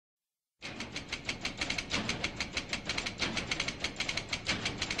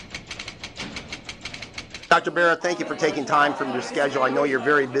Dr. Bera, thank you for taking time from your schedule. I know you're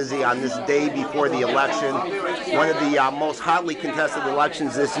very busy on this day before the election, one of the most hotly contested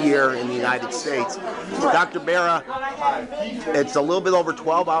elections this year in the United States. Dr. Bera, it's a little bit over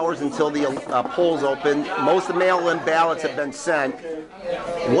 12 hours until the polls open. Most of the mail-in ballots have been sent.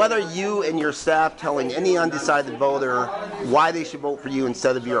 What are you and your staff telling any undecided voter why they should vote for you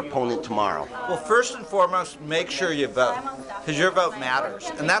instead of your opponent tomorrow? Well, first and foremost, make sure you vote, because your vote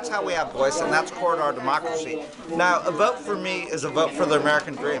matters. And that's how we have voice, and that's core to our democracy. Now, a vote for me is a vote for the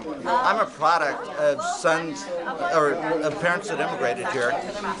American dream. I'm a product of sons, or of parents that immigrated here.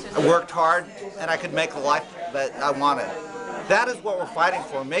 I worked hard, and I could make the life that I wanted. That is what we're fighting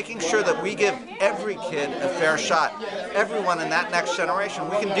for, making sure that we give every kid a fair shot, everyone in that next generation.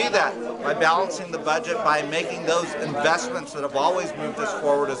 We can do that by balancing the budget, by making those investments that have always moved us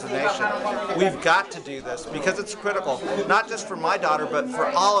forward as a nation. We've got to do this because it's critical, not just for my daughter, but for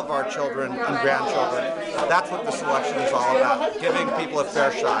all of our children and grandchildren. That's what this election is all about, giving people a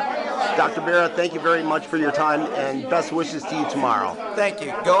fair shot. Dr. Bera, thank you very much for your time, and best wishes to you tomorrow. Thank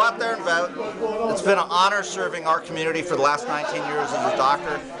you. Go out there and vote. It's been an honor serving our community for the last 19 years as a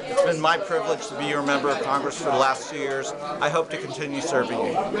doctor. It's been my privilege to be your member of Congress for the last 2 years. I hope to continue serving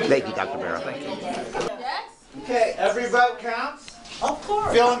you. Thank you, Dr. Bera. Thank you. Okay, every vote counts? Of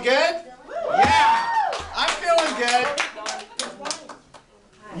course. Feeling good? Yeah! I'm feeling good.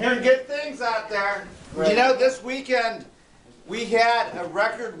 I'm hearing good things out there. You know, this weekend, we had a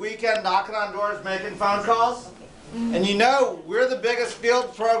record weekend knocking on doors, making phone calls. And you know, we're the biggest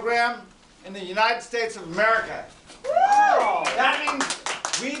field program in the United States of America. That means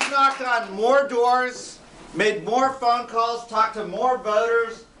we've knocked on more doors, made more phone calls, talked to more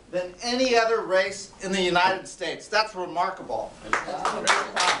voters than any other race in the United States. That's remarkable. And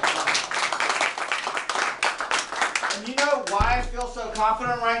you know why I feel so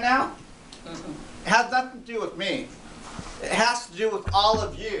confident right now? It has nothing to do with me. It has to do with all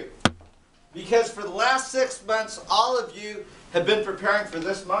of you. Because for the last 6 months, all of you have been preparing for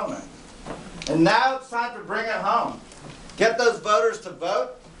this moment. And now it's time to bring it home. Get those voters to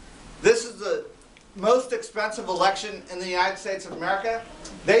vote. This is the most expensive election in the United States of America.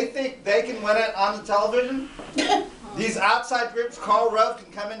 They think they can win it on the television. These outside groups, Karl Rove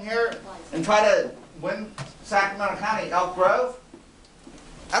can come in here and try to win Sacramento County, Elk Grove.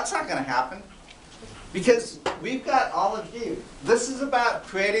 That's not going to happen. Because we've got all of you. This is about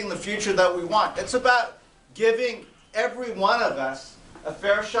creating the future that we want. It's about giving every one of us a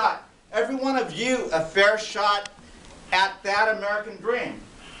fair shot. Every one of you a fair shot at that American dream.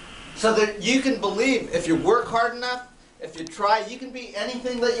 So that you can believe if you work hard enough, if you try, you can be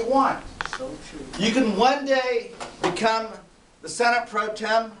anything that you want. So true. You can one day become the Senate Pro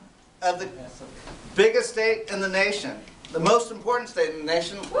Tem of the biggest state in the nation. The most important state in the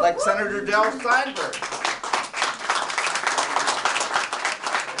nation, like Senator Del Steinberg.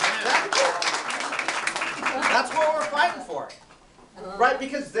 That's what we're fighting for. Right,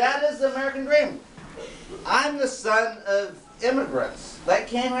 because that is the American dream. I'm the son of immigrants that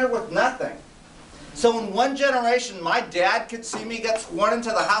came here with nothing. So in one generation, my dad could see me get sworn into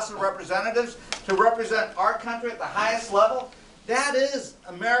the House of Representatives to represent our country at the highest level. That is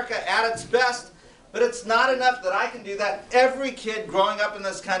America at its best. But it's not enough that I can do that. Every kid growing up in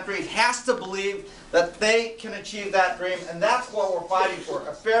this country has to believe that they can achieve that dream, and that's what we're fighting for,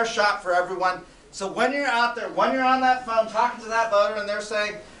 a fair shot for everyone. So when you're out there, when you're on that phone talking to that voter and they're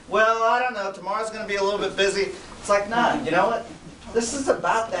saying, well, I don't know, tomorrow's going to be a little bit busy, it's like, nah, you know what? This is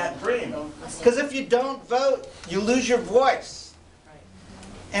about that dream. Because if you don't vote, you lose your voice.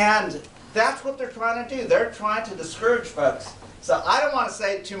 And that's what they're trying to do. They're trying to discourage folks. So I don't want to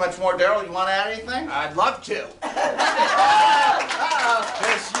say too much more. Daryl, you want to add anything? I'd love to. Because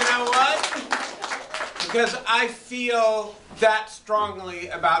you know what? Because I feel that strongly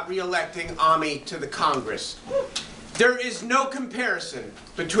about re-electing Ami to the Congress. There is no comparison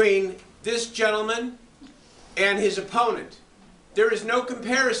between this gentleman and his opponent. There is no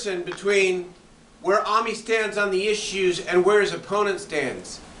comparison between where Ami stands on the issues and where his opponent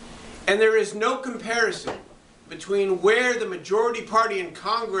stands. And there is no comparison between where the majority party in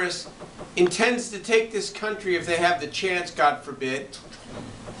Congress intends to take this country if they have the chance, God forbid,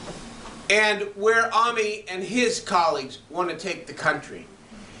 and where Ami and his colleagues want to take the country.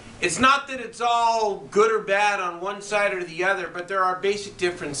 It's not that it's all good or bad on one side or the other, but there are basic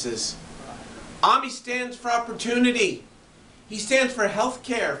differences. Ami stands for opportunity. He stands for health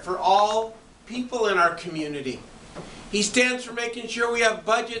care for all people in our community. He stands for making sure we have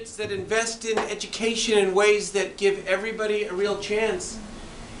budgets that invest in education in ways that give everybody a real chance.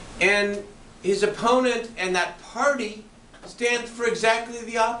 And his opponent and that party stands for exactly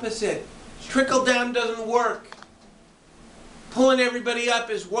the opposite. Trickle down doesn't work. Pulling everybody up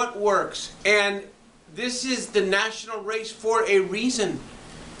is what works. And this is the national race for a reason.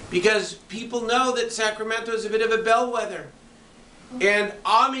 Because people know that Sacramento is a bit of a bellwether. And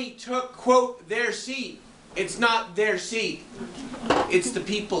Ami took, quote, their seat. It's not their seat. It's the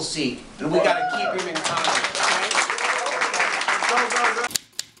people's seat. And we got to keep him in Congress.